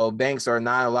 So banks are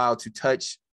not allowed to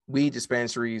touch weed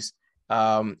dispensaries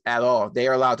at all. They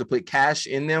are allowed to put cash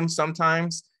in them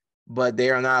sometimes, but they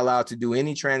are not allowed to do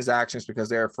any transactions because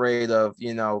they're afraid of,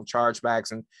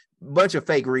 chargebacks and bunch of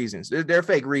fake reasons. They're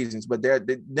fake reasons, but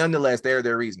nonetheless, they're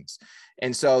their reasons.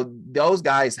 And so those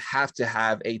guys have to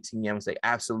have ATMs. They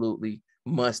absolutely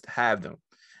must have them.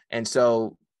 And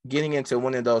so getting into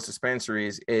one of those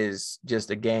dispensaries is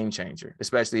just a game changer,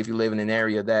 especially if you live in an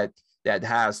area that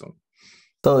has them.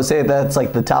 So say that's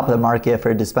like the top of the market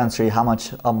for a dispensary. How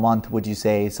much a month would you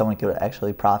say someone could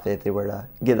actually profit if they were to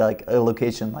get like a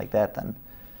location like that then?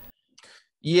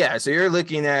 Yeah, so you're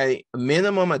looking at a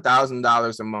minimum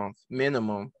 $1,000 a month,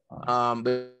 minimum.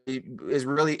 But it's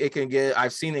really, it can get,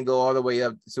 I've seen it go all the way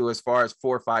up to as far as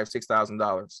 $4,000, $5,000,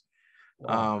 $6,000.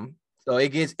 Wow. So it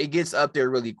gets up there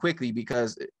really quickly,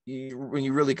 because when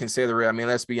you really consider it, I mean,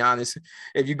 let's be honest,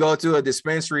 if you go to a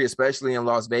dispensary, especially in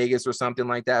Las Vegas or something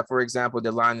like that, for example,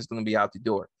 the line is going to be out the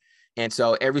door. And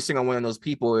so every single one of those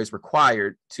people is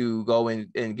required to go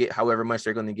and get however much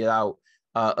they're going to get out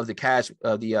of the cash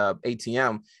of the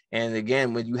ATM. And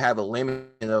again, when you have a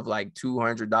limit of like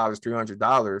 $200,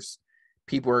 $300,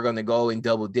 people are going to go and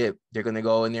double dip. They're going to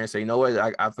go in there and say, you know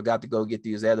what, I forgot to go get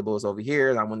these edibles over here,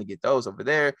 and I want to get those over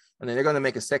there. And then they're going to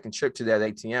make a second trip to that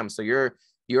ATM. So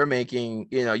you're making,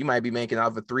 you might be making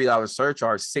out of a $3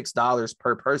 surcharge, $6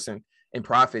 per person in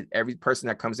profit. Every person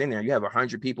that comes in there, you have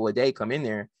 100 people a day come in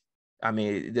there. I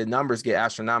mean, the numbers get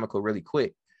astronomical really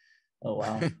quick. Oh,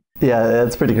 wow. Yeah,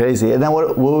 that's pretty crazy. And then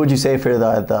what would you say for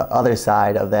the other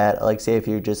side of that? Like, say if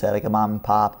you just had like a mom and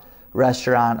pop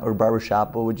restaurant or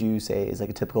barbershop, what would you say is like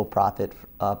a typical profit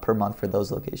per month for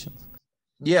those locations?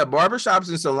 Yeah, barbershops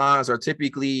and salons are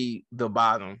typically the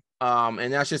bottom.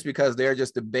 And that's just because they're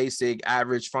just the basic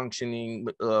average functioning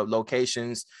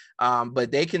locations. But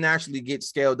they can actually get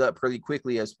scaled up pretty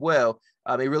quickly as well.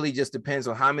 It really just depends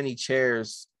on how many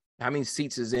chairs, how many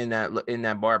seats is in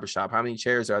that barbershop, how many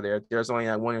chairs are there. If there's only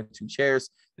like 1 or 2 chairs,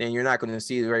 then you're not going to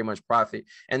see very much profit.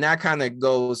 And that kind of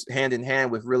goes hand in hand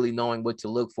with really knowing what to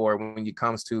look for when it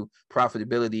comes to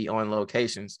profitability on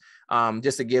locations.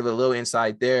 Just to give a little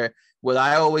insight there, what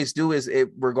I always do is,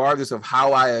 regardless of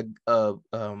how I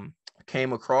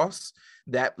came across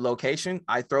that location,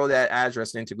 I throw that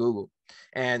address into Google.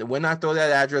 And when I throw that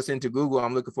address into Google,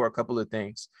 I'm looking for a couple of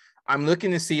things. I'm looking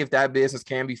to see if that business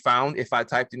can be found if I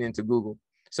typed it into Google.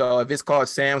 So if it's called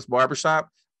Sam's Barbershop,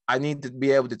 I need to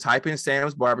be able to type in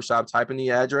Sam's Barbershop, type in the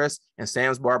address, and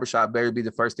Sam's Barbershop better be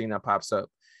the first thing that pops up.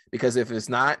 Because if it's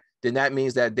not, then that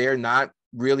means that they're not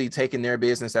really taking their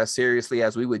business as seriously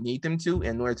as we would need them to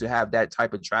in order to have that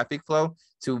type of traffic flow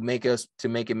to make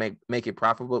it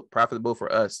profitable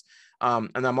for us.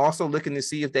 And I'm also looking to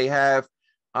see if they have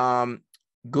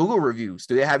Google reviews.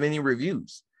 Do they have any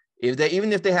reviews?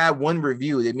 Even if they have one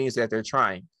review, it means that they're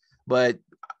trying. But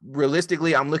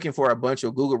realistically, I'm looking for a bunch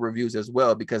of Google reviews as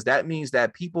well, because that means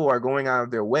that people are going out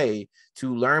of their way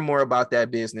to learn more about that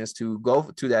business, to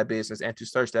go to that business, and to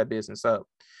search that business up.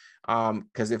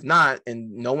 Because if not,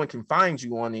 and no one can find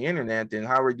you on the internet, then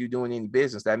how are you doing any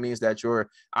business? That means that you're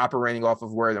operating off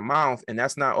of word of mouth, and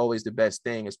that's not always the best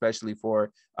thing, especially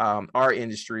for our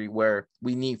industry where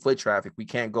we need foot traffic. We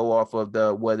can't go off of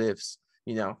the what ifs,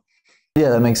 you know. Yeah,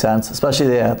 that makes sense.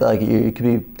 Especially like you could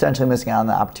be potentially missing out on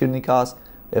the opportunity cost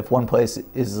if one place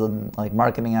is like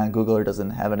marketing on Google or doesn't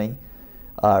have any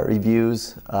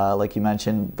reviews, like you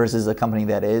mentioned, versus a company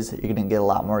that is. You're going to get a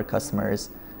lot more customers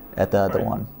at the other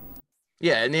one.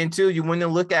 Yeah, and then too, you want to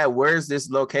look at where's this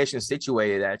location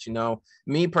situated at. You know,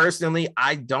 me personally,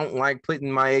 I don't like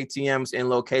putting my ATMs in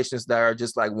locations that are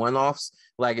just like one-offs.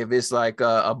 Like if it's like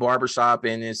a barbershop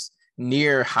and it's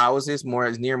near houses,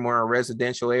 it's near more a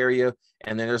residential area,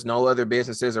 and then there's no other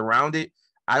businesses around it.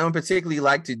 I don't particularly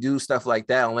like to do stuff like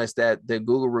that unless that the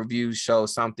Google reviews show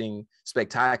something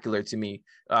spectacular to me.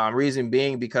 Reason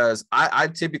being because I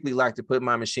typically like to put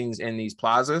my machines in these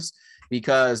plazas,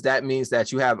 because that means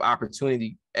that you have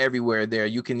opportunity everywhere there.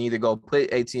 You can either go put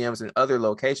ATMs in other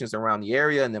locations around the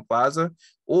area in the plaza,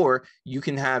 or you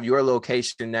can have your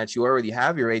location that you already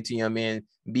have your ATM in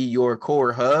be your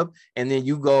core hub. And then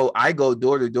I go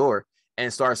door to door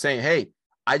and start saying, hey,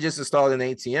 I just installed an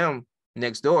ATM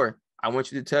next door. I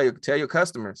want you to tell your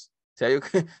customers, tell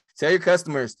your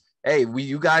customers, hey,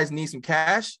 you guys need some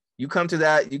cash? You come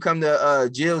to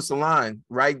Jill's salon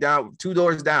right down 2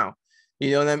 doors down.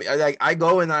 You know what I mean? Like I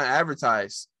go and I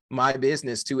advertise my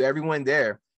business to everyone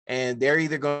there, and they're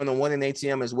either going to want an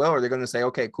ATM as well, or they're going to say,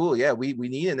 okay, cool. Yeah, we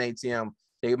need an ATM.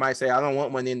 They might say, I don't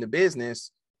want one in the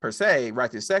business per se right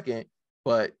this second,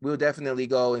 but we'll definitely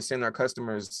go and send our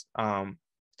customers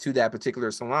to that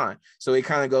particular salon. So it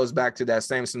kind of goes back to that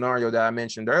same scenario that I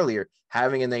mentioned earlier.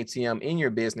 Having an ATM in your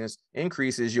business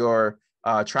increases your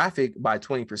traffic by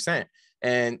 20%.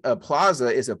 And a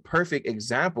plaza is a perfect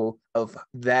example of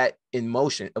that in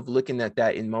motion, of looking at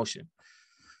that in motion.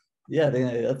 Yeah,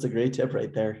 that's a great tip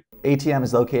right there. ATM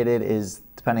is located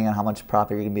depending on how much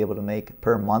profit you're going to be able to make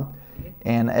per month.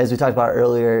 And as we talked about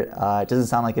earlier, it doesn't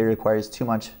sound like it requires too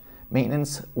much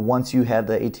maintenance once you have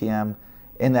the ATM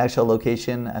in the actual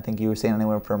location. I think you were saying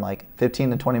anywhere from like 15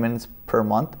 to 20 minutes per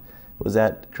month. Was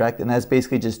that correct? And that's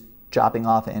basically just dropping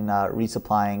off and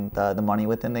resupplying the money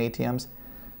within the ATMs.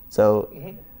 So,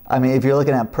 I mean, if you're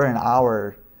looking at per an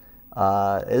hour,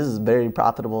 this is a very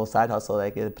profitable side hustle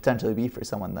that could potentially be for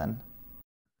someone then.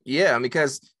 Yeah,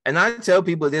 and I tell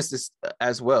people this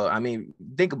as well. I mean,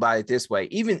 think about it this way.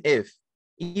 Even if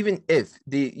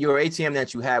your ATM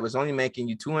that you have was only making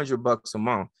you $200 a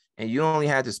month, and you only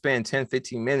had to spend 10,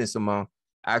 15 minutes a month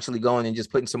actually going and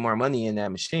just putting some more money in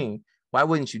that machine, why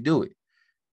wouldn't you do it?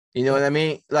 You know what I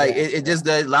mean? Like it just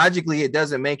does, logically, it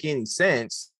doesn't make any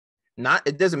sense.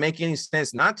 It doesn't make any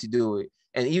sense not to do it.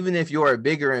 And even if you're a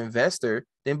bigger investor,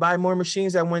 then buy more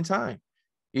machines at one time.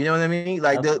 You know what I mean?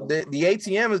 Like the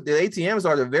ATMs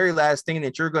are the very last thing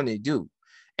that you're going to do.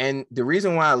 And the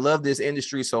reason why I love this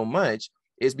industry so much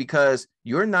is because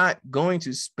you're not going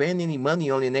to spend any money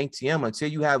on an ATM until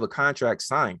you have a contract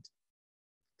signed.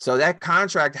 So that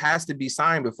contract has to be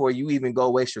signed before you even go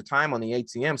waste your time on the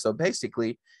ATM. So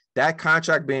basically, that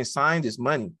contract being signed is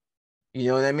money. You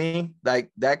know what I mean? Like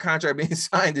that contract being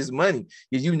signed is money.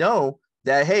 You know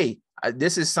that, hey,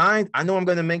 this is signed. I know I'm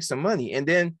going to make some money. And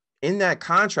then in that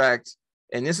contract,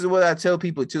 and this is what I tell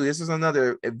people too, this is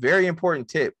a very important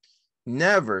tip.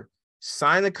 Never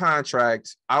sign a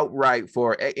contract outright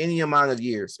for any amount of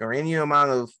years or any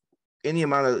amount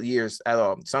of years at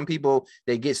all. Some people,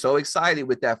 they get so excited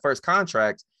with that first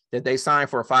contract that they sign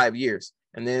for 5 years.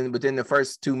 And then within the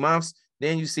first 2 months,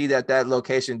 then you see that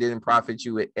location didn't profit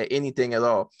you at anything at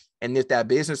all. And if that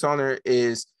business owner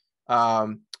is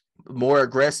more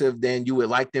aggressive than you would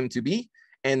like them to be,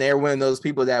 and they're one of those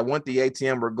people that want the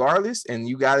ATM regardless, and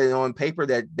you got it on paper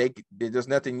that there's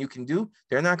nothing you can do,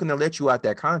 they're not going to let you out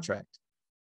that contract.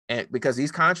 And because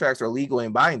these contracts are legal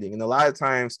and binding. And a lot of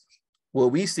times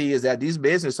what we see is that these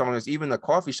business owners, even the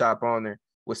coffee shop owner,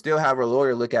 will still have a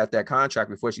lawyer look at that contract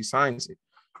before she signs it.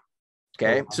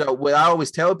 Okay. So what I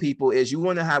always tell people is you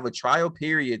want to have a trial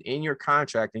period in your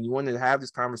contract, and you want to have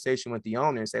this conversation with the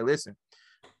owner and say, listen,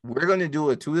 we're going to do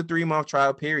a 2 to 3 month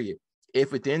trial period.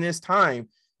 If within this time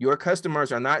your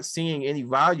customers are not seeing any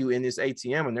value in this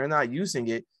ATM and they're not using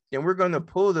it, then we're going to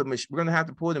have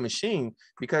to pull the machine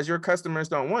because your customers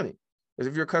don't want it. Because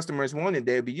if your customers want it,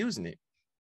 they'll be using it.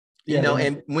 Yeah,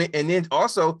 And then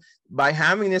also by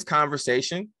having this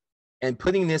conversation and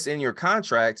putting this in your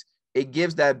contract, it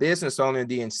gives that business owner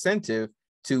the incentive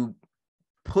to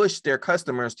push their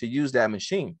customers to use that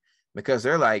machine, because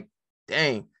they're like,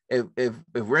 dang, if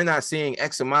we're not seeing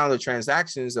X amount of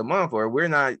transactions a month, or we're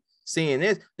not seeing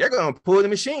this, they're going to pull the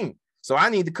machine. So I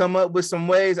need to come up with some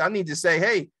ways. I need to say,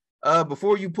 hey,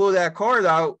 before you pull that card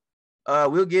out,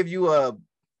 we'll give you a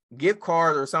gift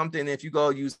card or something if you go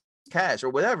use cash or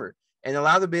whatever. And a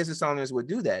lot of business owners would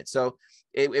do that. So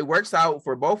it works out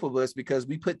for both of us because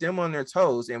we put them on their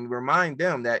toes and we remind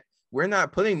them that we're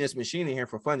not putting this machine in here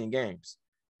for fun and games.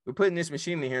 We're putting this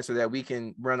machine in here so that we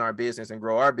can run our business and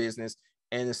grow our business,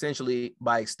 and essentially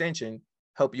by extension,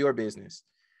 help your business.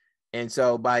 And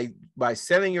so by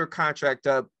setting your contract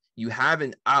up, you have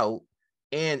an out.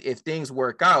 And if things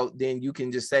work out, then you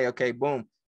can just say, okay, boom.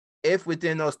 If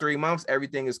within those 3 months,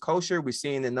 everything is kosher, we're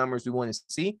seeing the numbers we want to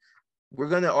see, we're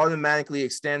going to automatically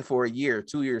extend for a year,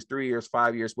 2 years, 3 years,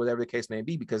 5 years, whatever the case may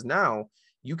be, because now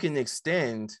you can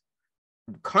extend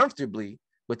comfortably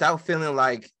without feeling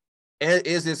like,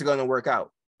 is this going to work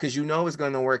out? Because you know it's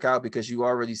going to work out because you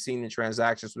already seen the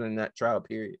transactions within that trial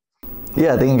period.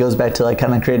 Yeah, I think it goes back to like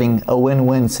kind of creating a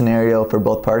win-win scenario for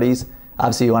both parties.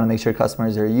 Obviously, you want to make sure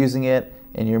customers are using it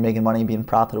and you're making money being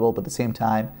profitable, but at the same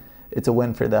time, it's a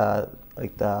win for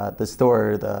the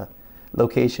store, the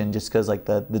location, just because like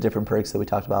the different perks that we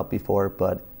talked about before.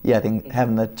 But yeah, I think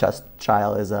having the just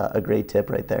trial is a great tip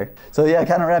right there. So yeah,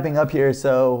 kind of wrapping up here.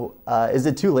 So is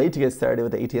it too late to get started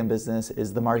with the ATM business?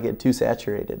 Is the market too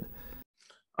saturated?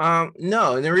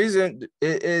 No, and the reason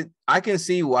I can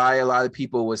see why a lot of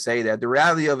people would say that. The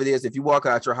reality of it is, if you walk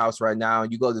out your house right now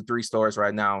and you go to 3 stores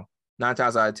right now, 9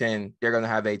 times out of 10, they're going to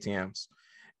have ATMs.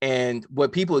 And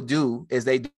what people do is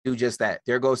they do just that.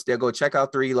 They'll go check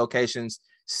out 3 locations,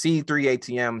 see 3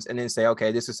 ATMs, and then say,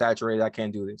 okay, this is saturated, I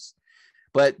can't do this.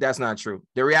 But that's not true.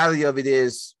 The reality of it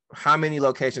is, how many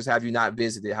locations have you not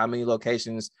visited? How many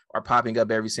locations are popping up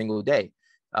every single day?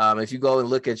 If you go and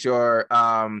look at your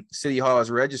City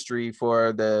Hall's registry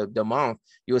for the month,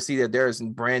 you'll see that there's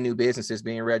brand new businesses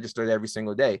being registered every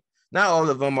single day. Not all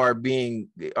of them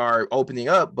are opening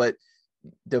up, but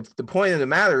the point of the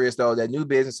matter is, though, that new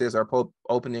businesses are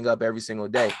opening up every single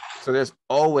day. So there's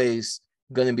always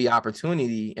going to be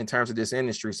opportunity in terms of this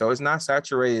industry. So it's not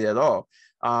saturated at all.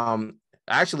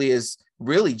 Actually, it's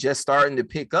really just starting to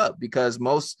pick up because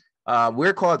most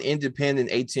we're called independent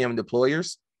ATM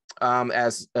deployers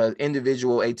as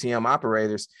individual ATM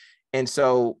operators. And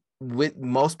so a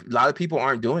lot of people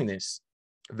aren't doing this.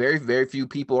 Very, very few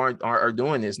people are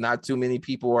doing this. Not too many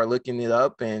people are looking it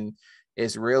up, and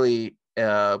it's really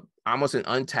almost an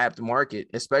untapped market,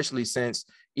 especially since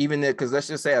because let's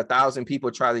just say 1,000 people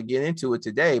try to get into it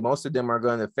today, most of them are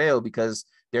going to fail because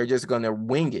they're just going to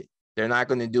wing it. They're not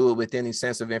going to do it with any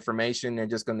sense of information. They're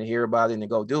just going to hear about it and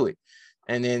go do it.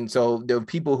 And then so the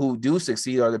people who do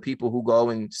succeed are the people who go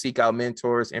and seek out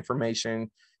mentors, information,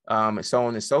 and so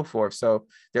on and so forth. So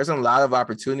there's a lot of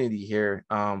opportunity here.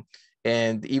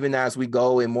 And even as we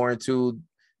go and more into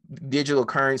digital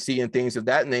currency and things of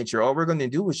that nature, all we're going to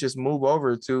do is just move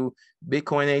over to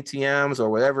Bitcoin ATMs or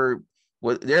whatever.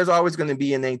 There's always going to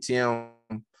be an ATM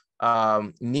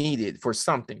needed for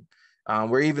something.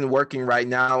 We're even working right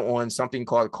now on something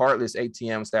called cardless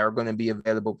ATMs that are going to be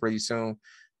available pretty soon,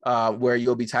 where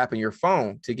you'll be tapping your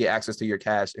phone to get access to your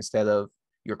cash instead of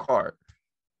your card.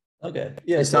 Okay.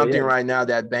 Yeah. It's something right now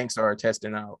that banks are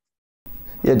testing out.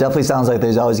 Yeah, it definitely sounds like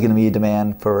there's always going to be a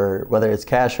demand for whether it's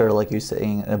cash or, like you're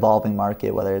saying, an evolving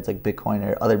market, whether it's like Bitcoin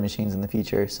or other machines in the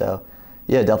future. So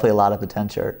yeah, definitely a lot of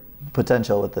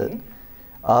potential with it.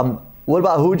 What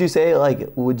about, who would you say, like,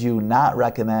 would you not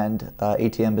recommend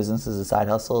ATM businesses as side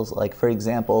hustles? Like, for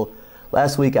example,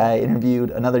 last week I interviewed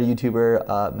another YouTuber,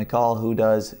 McCall, who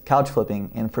does couch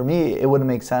flipping. And for me, it wouldn't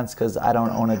make sense because I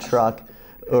don't own a truck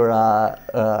or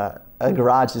a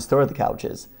garage to store the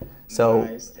couches. So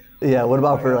nice. Yeah, what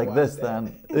about for like this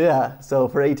then? Yeah, so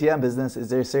for ATM business,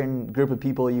 is there a certain group of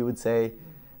people you would say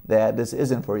that this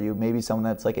isn't for you? Maybe someone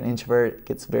that's like an introvert,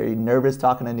 gets very nervous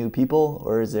talking to new people,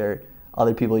 or is there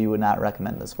other people you would not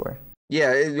recommend this for?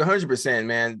 Yeah, 100%,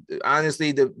 man.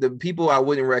 Honestly, the people I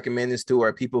wouldn't recommend this to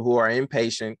are people who are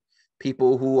impatient,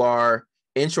 people who are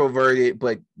introverted,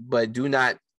 but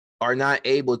are not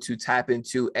able to tap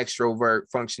into extrovert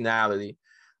functionality.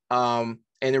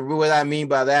 And what I mean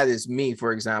by that is me,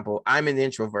 for example. I'm an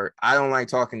introvert. I don't like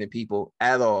talking to people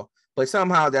at all, but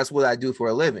somehow that's what I do for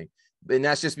a living. And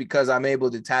that's just because I'm able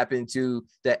to tap into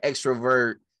the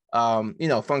extrovert,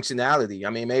 functionality. I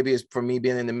mean, maybe it's for me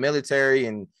being in the military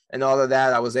and all of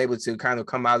that. I was able to kind of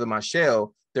come out of my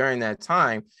shell during that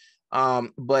time.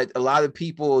 But a lot of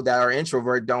people that are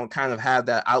introvert don't kind of have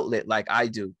that outlet like I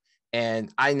do.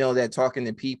 And I know that talking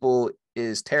to people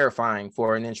is terrifying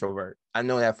for an introvert. I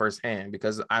know that firsthand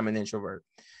because I'm an introvert.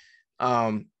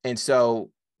 And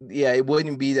so, yeah, it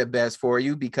wouldn't be the best for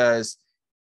you, because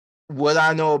what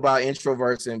I know about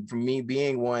introverts, and for me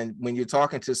being one, when you're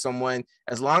talking to someone,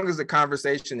 as long as the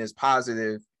conversation is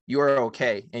positive, you're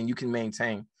okay and you can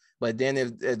maintain. But then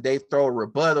if they throw a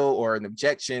rebuttal or an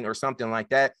objection or something like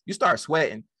that, you start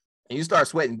sweating, and you start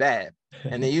sweating bad.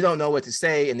 And then you don't know what to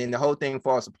say, and then the whole thing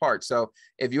falls apart. So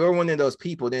if you're one of those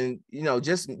people, then,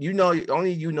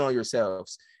 only you know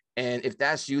yourselves. And if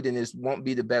that's you, then this won't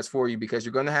be the best for you, because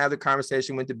you're going to have the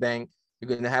conversation with the bank. You're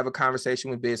going to have a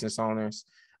conversation with business owners.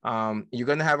 You're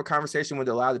going to have a conversation with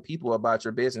a lot of people about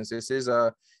your business. This is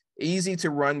a easy to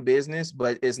run business,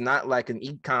 but it's not like an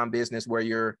e-com business where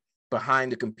you're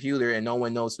behind the computer and no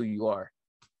one knows who you are.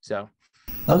 So.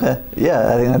 Okay.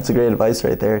 Yeah, I think that's a great advice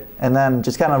right there. And then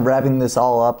just kind of wrapping this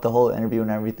all up, the whole interview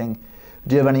and everything,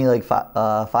 do you have any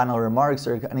final remarks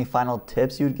or any final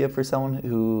tips you'd give for someone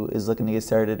who is looking to get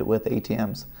started with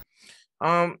ATMs?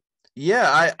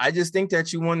 Yeah, I just think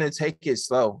that you want to take it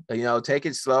slow. Take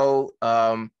it slow.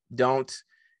 Don't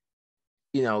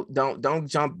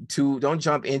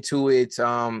jump into it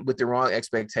with the wrong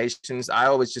expectations. I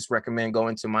always just recommend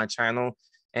going to my channel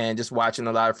and just watching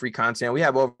a lot of free content. We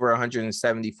have over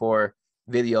 174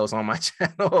 videos on my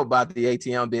channel about the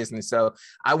ATM business. So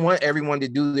I want everyone to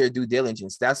do their due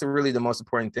diligence. That's really the most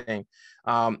important thing.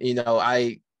 I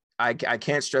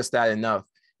can't stress that enough.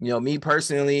 Me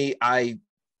personally, I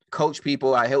coach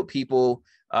people, I help people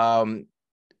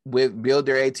with build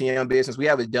their ATM business. We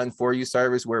have a done for you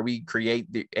service where we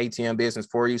create the ATM business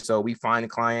for you. So we find the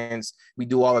clients, we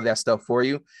do all of that stuff for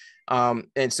you.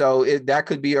 And so that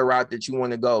could be a route that you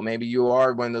want to go. Maybe you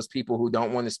are one of those people who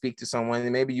don't want to speak to someone,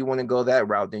 and maybe you want to go that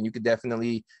route. Then you could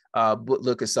definitely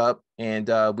look us up. And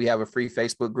we have a free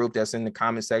Facebook group that's in the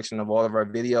comment section of all of our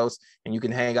videos, and you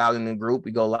can hang out in the group.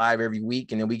 We go live every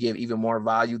week, and then we give even more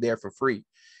value there for free.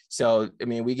 So, I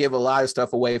mean, we give a lot of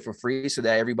stuff away for free so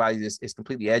that everybody is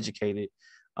completely educated.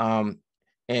 And,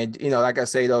 like I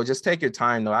say, though, just take your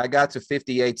time, though. I got to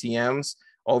 50 ATMs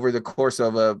over the course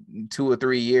of 2 or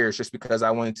 3 years, just because I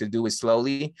wanted to do it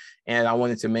slowly. And I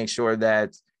wanted to make sure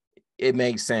that it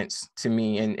makes sense to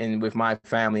me and with my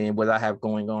family and what I have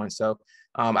going on. So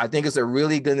I think it's a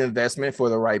really good investment for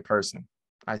the right person,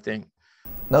 I think.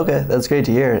 Okay, that's great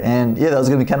to hear. And yeah, that was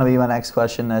going to kind of be my next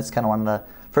question. That's kind of wanted to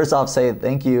first off say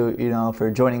thank you, for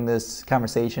joining this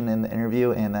conversation in the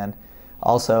interview, and then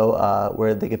also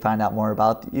where they could find out more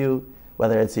about you,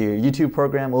 whether it's your YouTube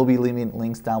program. We'll be leaving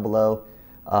links down below,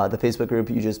 the Facebook group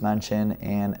you just mentioned,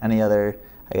 and any other,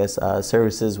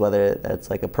 services, whether that's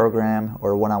like a program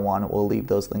or one-on-one. We'll leave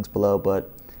those links below.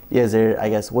 But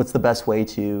yeah, what's the best way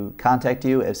to contact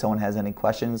you if someone has any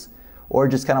questions or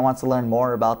just kind of wants to learn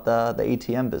more about the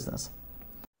ATM business?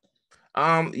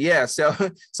 Yeah,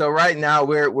 so right now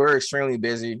we're extremely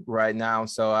busy right now.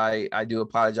 So I do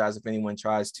apologize if anyone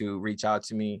tries to reach out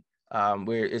to me.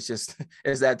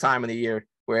 It's that time of the year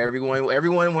where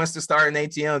everyone wants to start an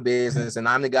ATM business, and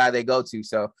I'm the guy they go to.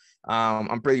 So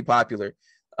I'm pretty popular.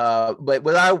 But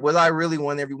what I really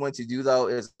want everyone to do, though,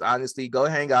 is honestly go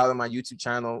hang out on my YouTube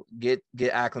channel, get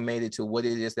acclimated to what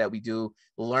it is that we do,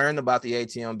 learn about the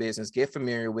ATM business, get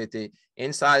familiar with it.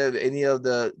 Inside of any of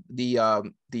the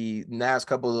last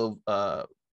couple of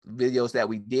videos that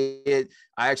we did,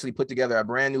 I actually put together a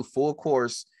brand new full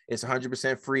course. It's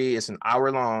 100% free. It's an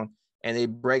hour long, and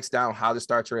it breaks down how to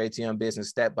start your ATM business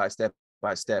step by step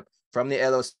by step, from the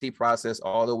LLC process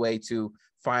all the way to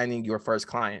finding your first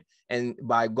client. And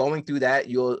by going through that,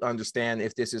 you'll understand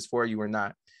if this is for you or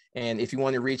not. And if you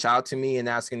want to reach out to me and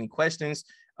ask any questions,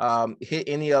 hit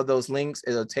any of those links.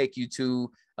 It'll take you to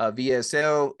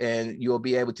VSL, and you'll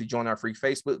be able to join our free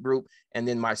Facebook group. And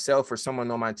then myself or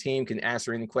someone on my team can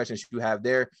answer any questions you have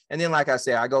there. And then, like I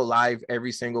said, I go live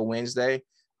every single Wednesday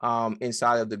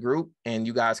inside of the group, and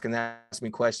you guys can ask me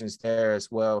questions there as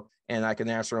well. And I can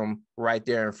answer them right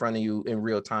there in front of you in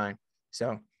real time.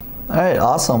 So. All right,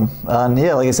 awesome.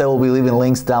 Yeah, like I said, we'll be leaving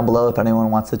links down below if anyone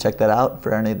wants to check that out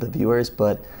for any of the viewers.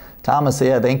 But Thomas,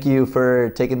 yeah, thank you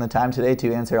for taking the time today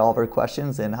to answer all of our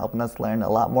questions and helping us learn a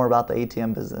lot more about the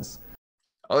ATM business.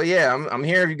 Oh yeah, I'm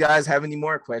here if you guys have any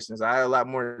more questions. I have a lot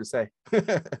more to say. All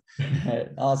right,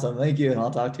 awesome. Thank you, and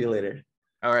I'll talk to you later.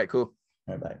 All right, cool.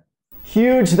 All right, bye.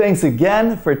 Huge thanks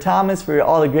again for Thomas for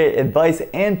all the great advice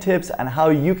and tips on how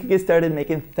you can get started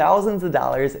making thousands of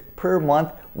dollars per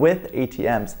month with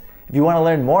ATMs. If you want to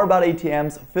learn more about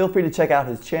ATMs, feel free to check out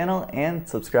his channel and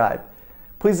subscribe.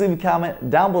 Please leave a comment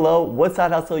down below what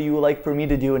side hustle you would like for me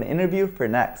to do an interview for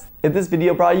next. If this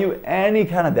video brought you any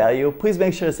kind of value, please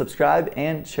make sure to subscribe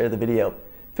and share the video.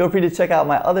 Feel free to check out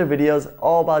my other videos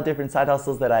all about different side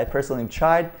hustles that I personally have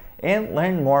tried and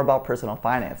learn more about personal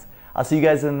finance. I'll see you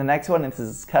guys in the next one. This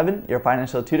is Kevin, your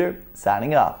financial tutor,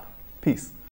 signing off. Peace.